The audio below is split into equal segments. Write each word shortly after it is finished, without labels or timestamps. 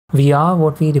We are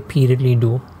what we repeatedly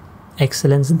do.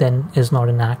 Excellence then is not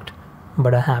an act,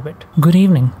 but a habit. Good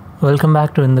evening. Welcome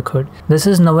back to In the Khud. This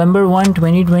is November 1,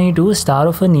 2022, start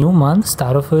of a new month,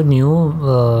 start of a new...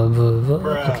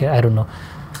 okay, I don't know.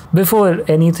 Before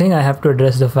anything, I have to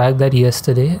address the fact that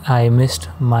yesterday I missed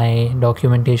my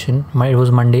documentation. It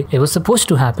was Monday. It was supposed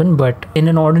to happen, but in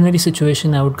an ordinary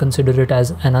situation, I would consider it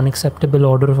as an unacceptable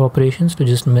order of operations to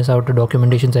just miss out a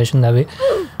documentation session that way.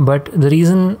 But the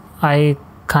reason I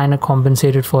kind of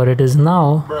compensated for it is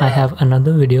now I have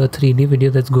another video, a 3D video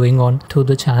that's going on to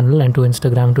the channel and to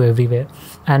Instagram, to everywhere.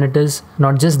 And it is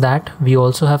not just that, we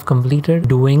also have completed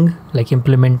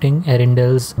implementing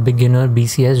Arundel's beginner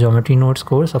BCS geometry nodes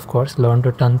course, of course, learned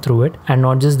a ton through it. And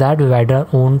not just that, we've added our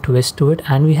own twist to it,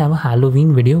 and we have a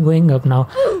Halloween video going up now.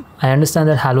 I understand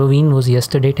that Halloween was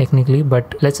yesterday technically,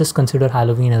 but let's just consider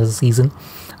Halloween as a season.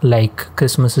 Like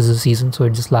Christmas is a season, so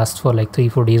it just lasts for like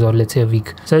 3-4 days, or let's say a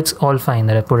week. So it's all fine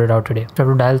that I put it out today. Try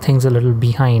to dial things a little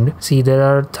behind. See, there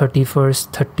are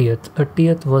 31st, 30th.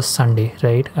 30th was Sunday,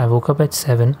 right? I woke up at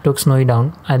 7, took Snowy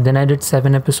down, and then I did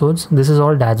 7 episodes. This is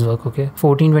all dad's work, okay?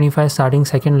 14:25 starting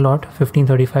second lot,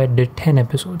 15:35 did 10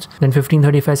 episodes. Then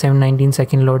 15:35, 7:19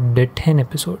 second lot did 10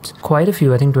 episodes. Quite a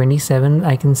few, I think 27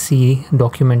 I can see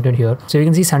documented here. So you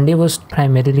can see Sunday was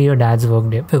primarily a dad's work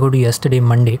day. If I go to yesterday,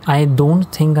 Monday, I don't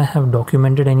think I have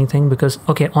documented anything because,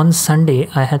 okay, on Sunday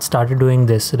I had started doing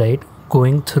this, right?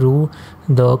 Going through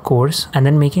the course and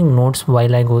then making notes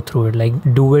while I go through it,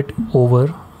 like do it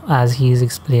over as he is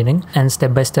explaining and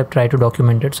step by step try to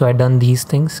document it. So I done these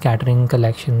things, scattering,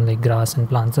 collection, like grass and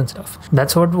plants and stuff.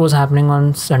 That's what was happening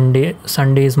on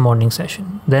Sunday's morning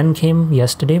session. Then came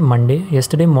yesterday, Monday.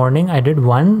 Yesterday morning I did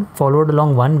followed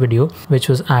along one video which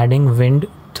was adding wind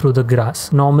through the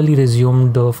grass. Normally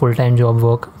resumed the full-time job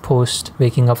work post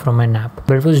waking up from my nap.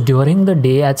 But it was during the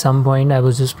day at some point I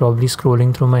was just probably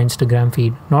scrolling through my Instagram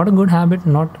feed. Not a good habit,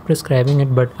 not prescribing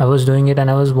it, but I was doing it and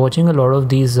I was watching a lot of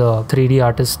these 3D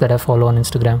artists that I follow on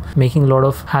Instagram making a lot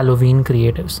of Halloween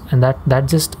creatives. And that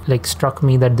just like struck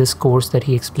me that this course that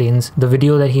he explains, the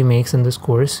video that he makes in this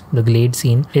course, the Glade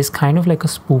scene, is kind of like a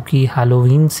spooky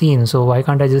Halloween scene. So why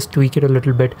can't I just tweak it a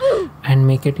little bit and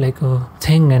make it like a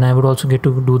thing, and I would also get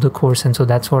to do the course. And so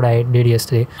that's what I did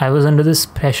yesterday. I was under this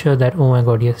pressure that, oh my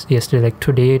god, yesterday, like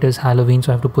today it is Halloween,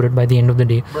 so I have to put it by the end of the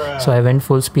day. So I went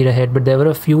full speed ahead, but there were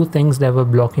a few things that were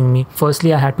blocking me.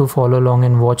 Firstly, I had to follow along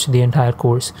and watch the entire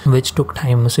course, which took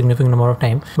time, a significant amount of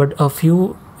time. But a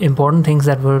few important things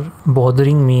that were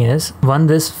bothering me is, one,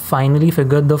 this finally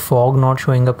figured the fog not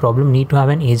showing a problem, need to have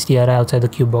an HDRI outside the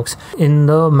cube box. In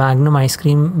the Magnum ice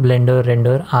cream blender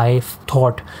render, I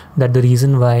thought that the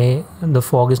reason why the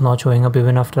fog is not showing up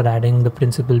even after adding the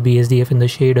principal BSDF in the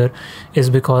shader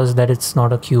is because that it's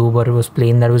not a cube or it was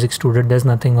plane that was extruded. There's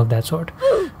nothing of that sort.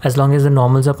 As long as the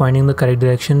normals are pointing in the correct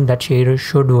direction, that shader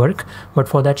should work. But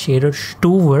for that shader to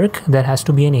work, there has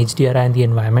to be an HDRI in the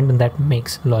environment, and that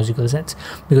makes logical sense.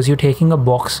 Because you're taking a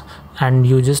box and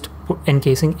you just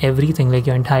encasing everything, like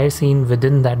your entire scene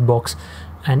within that box.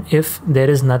 And if there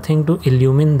is nothing to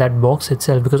illumine that box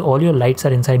itself, because all your lights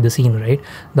are inside the scene, right?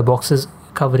 The box is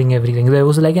covering everything. If there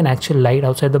was like an actual light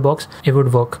outside the box, it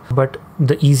would work. But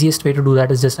the easiest way to do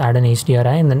that is just add an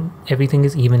HDRI and then everything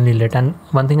is evenly lit. And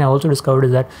one thing I also discovered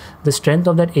is that the strength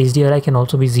of that HDRI can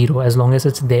also be 0 as long as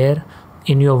it's there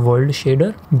in your world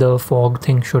shader. The fog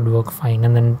thing should work fine,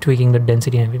 and then tweaking the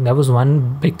density and everything. That was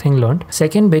one big thing learned.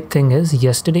 Second big thing is,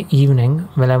 yesterday evening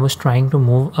when I was trying to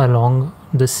move along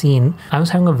the scene, I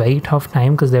was having a very tough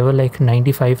time because there were like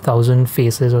 95,000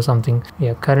 faces or something.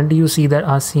 Yeah, currently you see that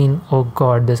our scene, oh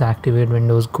god, this activate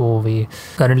windows, go away.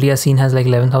 Currently our scene has like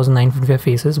 11,955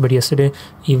 faces, but yesterday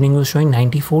evening was showing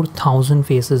 94,000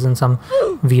 faces and some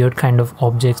weird kind of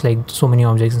objects, like so many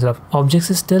objects and stuff. Objects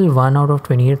is still 1 out of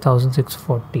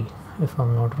 28,640. If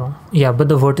I'm not wrong. Yeah, but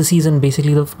the vertices and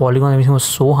basically the polygon and everything was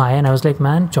so high, and I was like,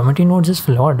 man, geometry nodes is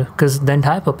flawed. Because the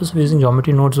entire purpose of using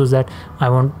geometry nodes was that I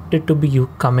wanted to be you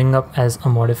coming up as a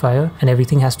modifier, and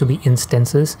everything has to be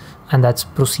instances, and that's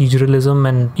proceduralism.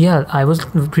 And yeah, I was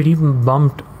pretty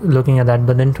bummed looking at that.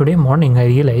 But then today morning I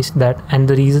realized that, and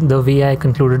the way I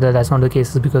concluded that that's not the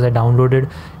case is because I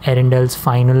downloaded Arundel's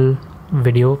final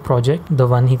video project, the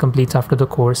one he completes after the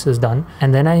course is done,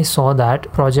 and then I saw that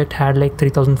project had like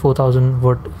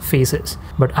 3,000-4,000 faces,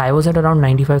 but I was at around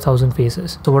 95,000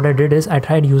 faces. So what I did is I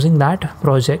tried using that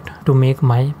project to make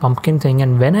my pumpkin thing,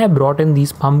 and when I brought in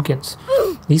these pumpkins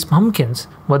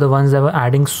were the ones that were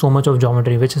adding so much of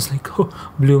geometry, which is like, oh,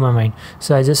 blew my mind.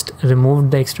 So I just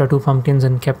removed the extra 2 pumpkins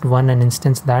and kept one and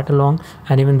instanced that along.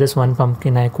 And even this one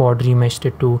pumpkin, I quad remeshed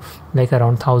it to like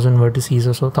around 1,000 vertices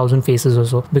or so, 1,000 faces or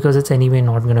so, because it's anyway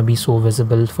not going to be so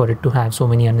visible for it to have so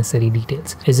many unnecessary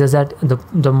details. It's just that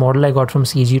the model I got from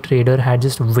CG Trader had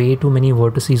just way too many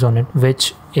vertices on it,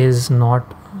 which is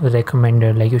not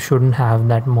recommended. Like, you shouldn't have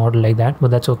that model like that,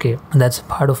 but that's okay. That's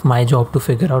part of my job to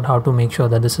figure out how to make sure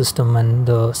that the system and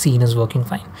the scene is working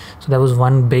fine. So that was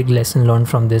one big lesson learned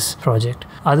from this project.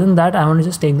 Other than that, I want to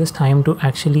just take this time to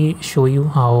actually show you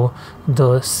how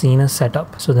the scene is set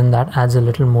up, so then that adds a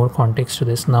little more context to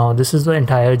this. Now this is the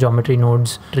entire geometry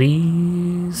nodes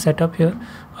tree setup here.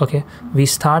 Okay, we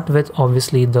start with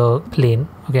obviously the plane.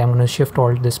 Okay, I'm going to shift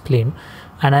alt this plane,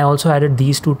 and I also added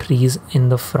these two trees in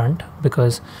the front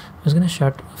because I was going to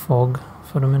shut fog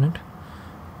for a minute.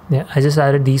 Yeah, I just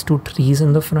added these two trees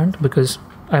in the front because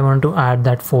I want to add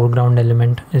that foreground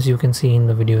element, as you can see in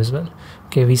the video as well.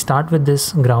 Okay, we start with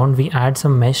this ground, we add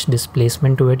some mesh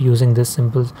displacement to it using this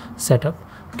simple setup.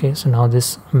 Okay, so now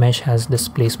this mesh has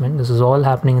displacement. This is all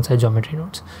happening inside geometry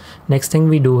nodes. Next thing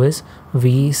we do is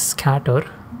we scatter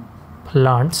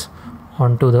plants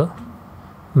onto the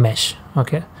mesh.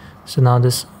 Okay, so now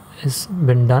this has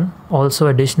been done. Also,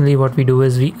 additionally, what we do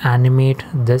is we animate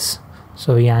this.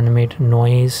 So we animate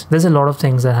noise. There's a lot of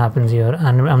things that happens here,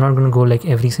 and I'm not going to go like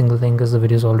every single thing because the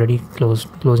video is already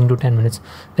closing to 10 minutes.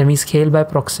 Then we scale by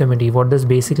proximity. What this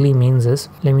basically means is,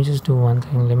 let me just do one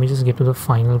thing. Let me just get to the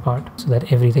final part so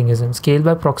that everything is in scale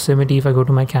by proximity. If I go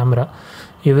to my camera,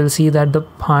 you will see that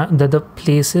the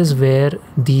places where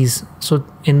these, so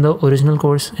in the original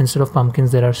course, instead of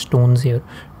pumpkins, there are stones here,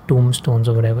 tombstones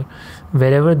or whatever.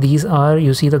 Wherever these are,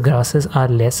 you see the grasses are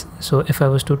less. So if I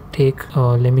was to take,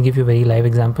 let me give you a very live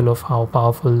example of how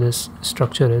powerful this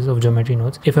structure is of geometry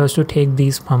nodes. If I was to take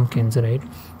these pumpkins, right,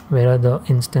 where are the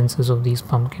instances of these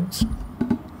pumpkins?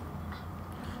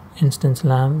 Instance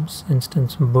lambs,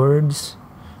 instance birds.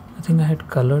 I think I had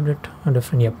colored it a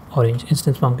different, yep, orange,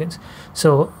 instance pumpkins.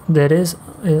 So there is,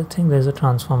 I think there's a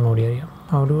transform node here.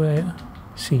 How do I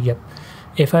see? Yep.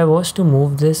 If I was to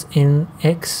move this in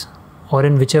X or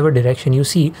in whichever direction, you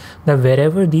see that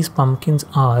wherever these pumpkins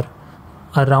are,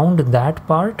 around that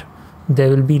part, there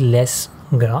will be less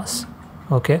grass.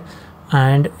 Okay.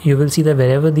 And you will see that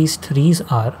wherever these trees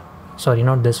are, sorry,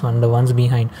 not this one, the ones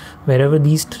behind, wherever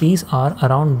these trees are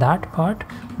around that part,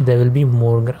 there will be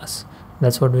more grass.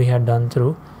 That's what we had done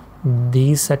through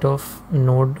these set of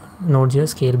nodes here,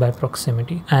 scale by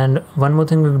proximity. And one more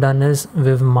thing we've done is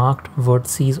we've marked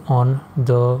vertices on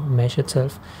the mesh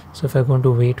itself. So if I go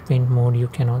into weight paint mode, you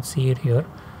cannot see it here.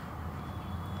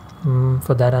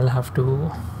 For that I'll have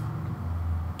to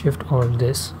shift all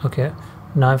this. Okay,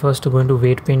 now if I was to go into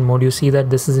weight paint mode, you see that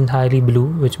this is entirely blue,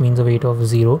 which means a weight of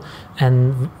 0,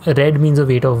 and red means a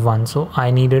weight of 1. So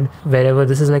I needed, wherever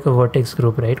this is like a vertex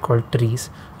group, right, called trees,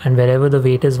 and wherever the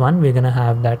weight is 1, we're gonna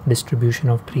have that distribution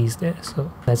of trees there.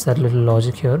 So that's that little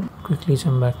logic here. Quickly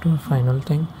jump back to the final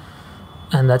thing,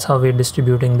 and that's how we're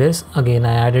distributing this. Again,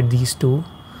 I added these two.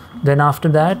 Then after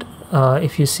that,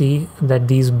 if you see that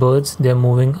these birds, they're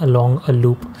moving along a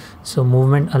loop. So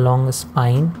movement along a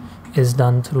spine is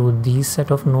done through these set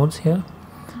of nodes here.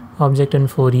 Object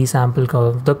info, resample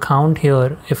curve. The count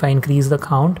here, if I increase the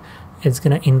count, it's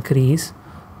gonna increase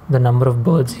the number of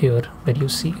birds here that you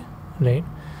see, right?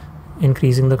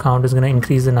 Increasing the count is gonna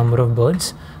increase the number of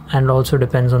birds, and also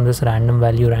depends on this random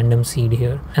value, random seed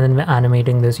here. And then we're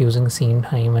animating this using scene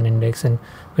time and index, and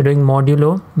we're doing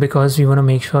modulo because we want to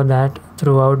make sure that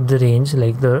throughout the range,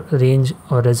 like the range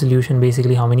or resolution,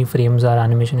 basically how many frames our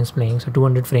animation is playing. So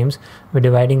 200 frames, we're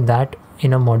dividing that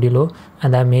in a modulo,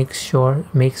 and that makes sure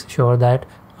that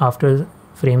after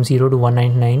frame 0 to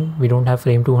 199, we don't have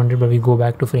frame 200, but we go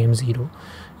back to frame 0.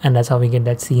 And that's how we get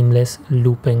that seamless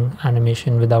looping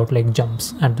animation without like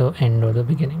jumps at the end or the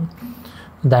beginning.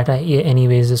 That I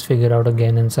anyways just figure out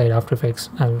again inside After Effects.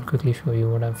 I'll quickly show you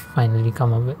what I've finally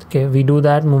come up with. Okay, we do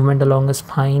that movement along a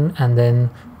spine, and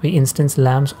then we instance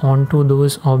lamps onto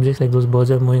those objects, like those birds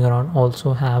are moving around,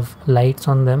 also have lights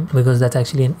on them, because that's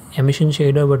actually an emission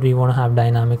shader, but we want to have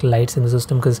dynamic lights in the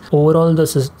system because overall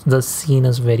the scene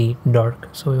is very dark.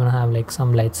 So we want to have like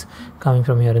some lights coming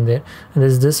from here and there. And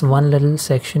there's this one little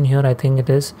section here, I think it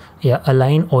is, yeah,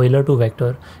 align Euler to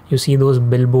vector. You see those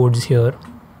billboards here.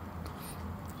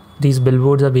 These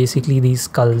billboards are basically these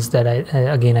skulls that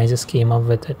I just came up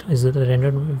with it. Is it the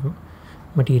rendered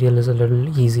material is a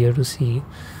little easier to see,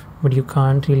 but you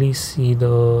can't really see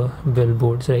the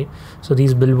billboards, right? So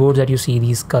these billboards that you see,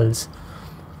 these skulls,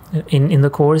 in the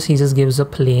course he just gives a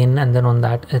plane, and then on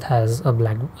that it has a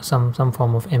black some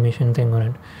form of emission thing on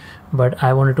it. But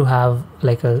I wanted to have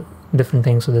like a different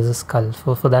thing, so there's a skull.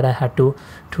 For that I had to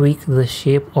tweak the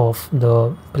shape of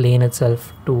the plane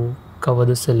itself to cover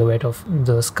the silhouette of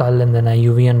the skull, and then I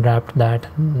UV unwrapped that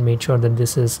and made sure that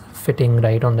this is fitting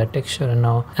right on that texture. And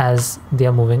now as they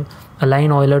are moving,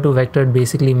 align Euler to vector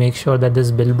basically makes sure that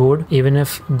this billboard, even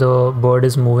if the bird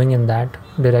is moving in that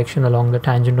direction along the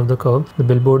tangent of the curve, the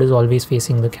billboard is always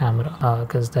facing the camera,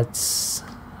 because that's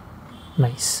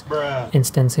nice.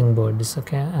 Instancing birds.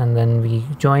 Okay, and then we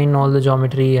join all the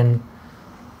geometry and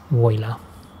voila.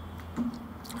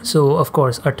 So of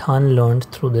course a ton learned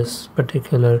through this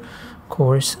particular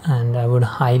course, and I would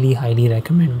highly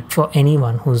recommend for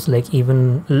anyone who's like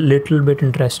even a little bit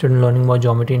interested in learning about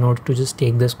geometry nodes to just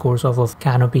take this course off of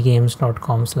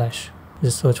canopygames.com/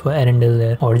 just search for Arundel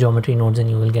there or geometry nodes and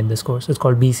you will get this course. It's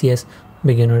called BCS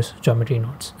Beginners Geometry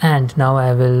Nodes. And now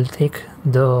I will take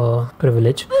the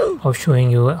privilege of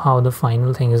showing you how the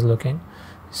final thing is looking.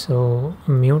 So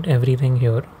mute everything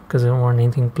here because I don't want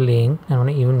anything playing. I want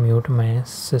to even mute my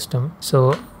system.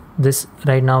 So this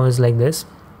right now is like this.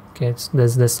 Okay,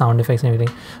 there's the sound effects and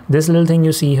everything. This little thing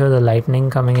you see here, the lightning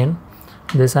coming in,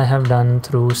 this I have done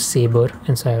through Saber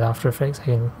inside After Effects. I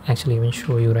can actually even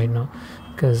show you right now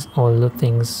because all the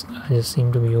things just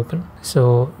seem to be open.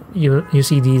 So you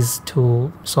see these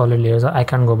two solid layers. I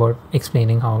can't go about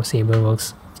explaining how Saber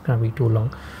works. It's gonna be too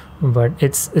long. But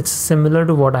it's similar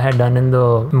to what I had done in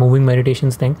the moving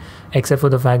meditations thing, except for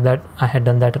the fact that I had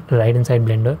done that right inside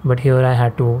Blender. But here I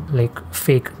had to like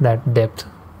fake that depth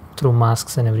through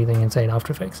masks and everything inside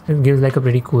After Effects. It gives like a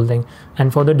pretty cool thing.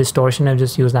 And for the distortion, I've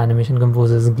just used Animation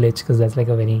Composer's glitch because that's like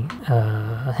a very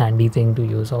handy thing to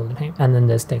use all the time. And then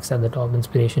there's text at the top,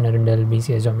 inspiration, Arundel,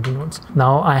 BCS geometry nodes.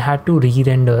 Now I had to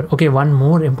re-render. Okay, one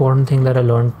more important thing that I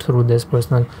learned through this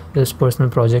personal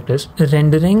project is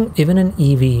rendering. Even in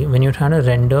Eevee, when you're trying to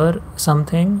render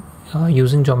something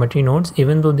using geometry nodes,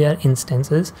 even though they are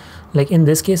instances, like in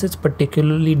this case it's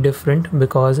particularly different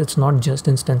because it's not just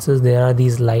instances. There are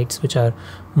these lights which are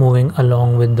moving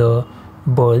along with the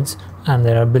birds, and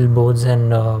there are billboards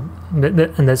and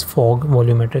there's fog,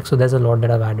 volumetric. So there's a lot that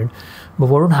I've added. But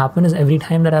what would happen is every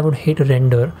time that I would hit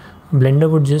render, Blender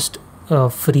would just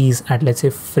freeze at, let's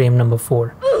say, frame number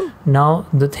 4. Now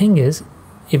the thing is,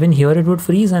 even here it would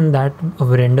freeze and that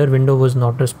render window was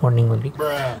not responding only.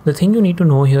 The thing you need to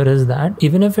know here is that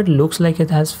even if it looks like it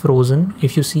has frozen,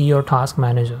 if you see your task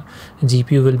manager,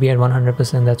 GPU will be at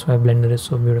 100%. That's why Blender is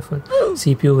so beautiful.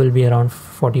 CPU will be around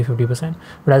 40-50%.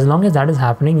 But as long as that is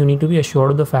happening, you need to be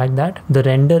assured of the fact that the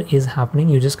render is happening.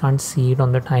 You just can't see it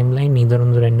on the timeline, neither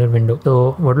on the render window.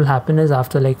 So what will happen is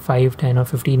after like 5, 10 or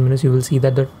 15 minutes, you will see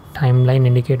that the timeline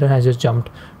indicator has just jumped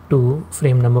to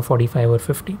frame number 45 or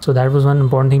 50. So that was one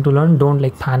important thing to learn. Don't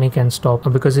like panic and stop,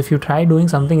 because if you try doing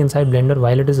something inside Blender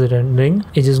while it is rendering,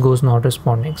 it just goes not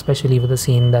responding, especially with a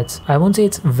scene that's, I won't say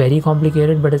it's very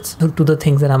complicated, but it's to the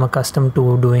things that I'm accustomed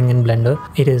to doing in Blender,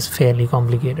 it is fairly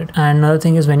complicated. And another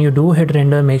thing is when you do hit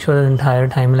render, make sure the entire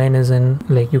timeline is in,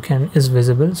 like is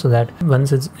visible, so that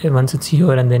once it's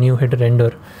here and then you hit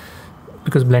render,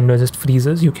 because Blender just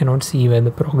freezes, you cannot see where the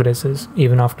progress is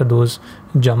even after those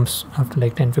jumps after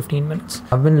like 10-15 minutes.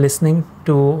 I've been listening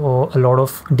to a lot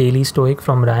of Daily Stoic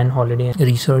from Ryan Holiday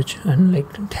research and like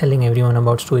telling everyone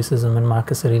about Stoicism and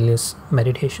Marcus Aurelius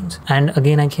meditations. And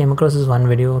again, I came across this one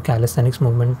video, Calisthenics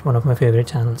Movement, one of my favorite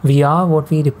channels. We are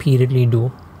what we repeatedly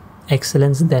do.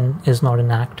 Excellence then is not an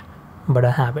act, but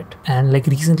a habit. And like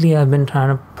recently I've been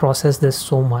trying to process this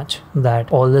so much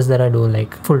that all this that I do,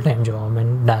 like full-time job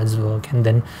and dad's work, and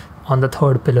then on the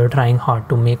third pillar trying hard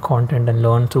to make content and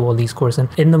learn through all these courses,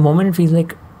 and in the moment it feels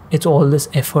like it's all this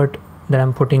effort that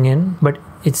I'm putting in, but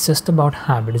it's just about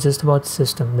habit, it's just about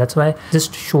system. That's why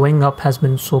just showing up has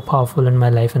been so powerful in my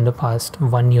life in the past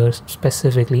 1 year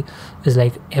specifically. Is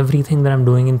like everything that I'm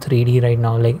doing in 3D right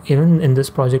now, like even in this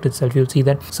project itself, you'll see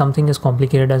that something as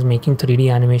complicated as making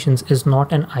 3D animations is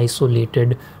not an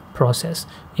isolated process.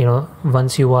 You know,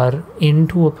 once you are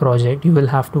into a project, you will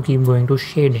have to keep going to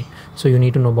shading. So you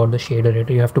need to know about the shader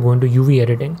editor. You have to go into UV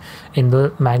editing. In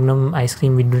the Magnum ice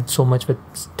cream, we did so much with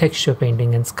texture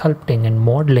painting and sculpting and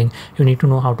modeling. You need to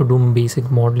know how to do basic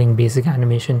modeling, basic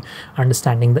animation,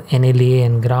 understanding the NLA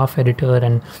and graph editor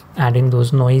and adding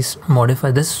those noise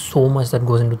modifiers. There's so much that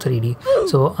goes into 3D.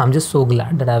 So I'm just so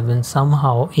glad that I've been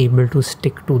somehow able to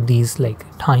stick to these like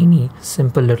tiny,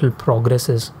 simple little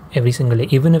progresses every single day.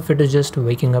 Even if it is just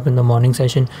waking up in the morning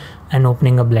session and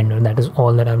opening a blender, that is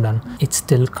all that I've done. It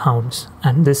still counts.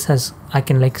 And this has, I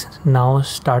can like now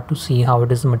start to see how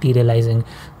it is materializing,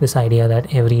 this idea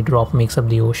that every drop makes up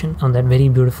the ocean. On that very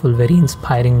beautiful, very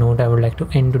inspiring note, I would like to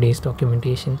end today's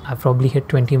documentation. I've probably hit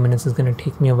 20 minutes. It's going to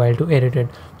take me a while to edit it,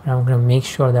 but I'm going to make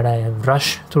sure that I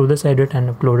rush through this edit and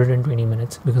upload it in 20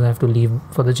 minutes because I have to leave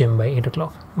for the gym by 8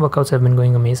 o'clock. Workouts have been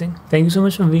going amazing. Thank you so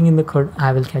much for being in the khud.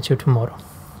 I will catch you tomorrow.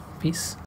 Peace.